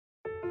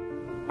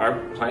Our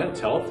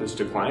planet's health is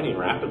declining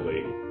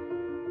rapidly.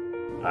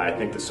 I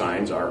think the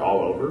signs are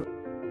all over.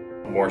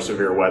 More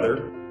severe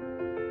weather,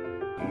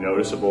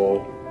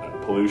 noticeable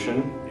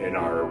pollution in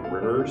our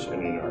rivers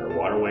and in our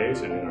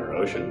waterways and in our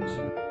oceans.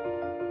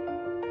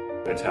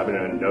 It's having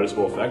a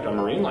noticeable effect on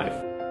marine life.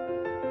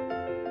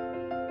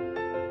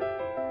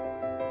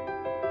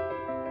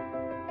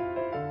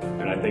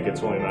 And I think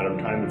it's only a matter of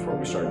time before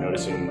we start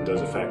noticing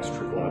those effects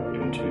trickle up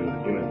into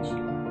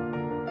humans.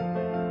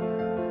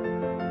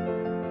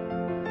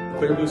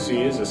 Clear Blue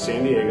Sea is a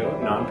San Diego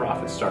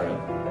nonprofit startup,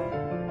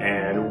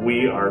 and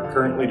we are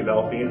currently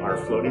developing our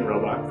floating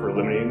robot for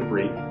eliminating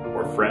debris,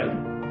 or FRED.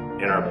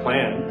 And our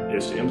plan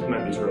is to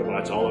implement these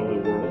robots all over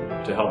the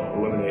world to help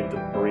eliminate the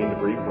marine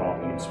debris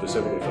problem,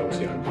 specifically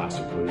focusing on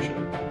plastic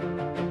pollution.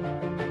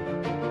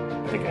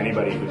 I think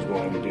anybody who's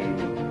willing to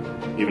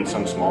do even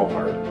some small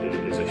part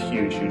is a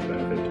huge, huge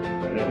benefit to the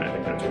planet, and I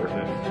think that's worth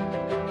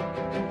it.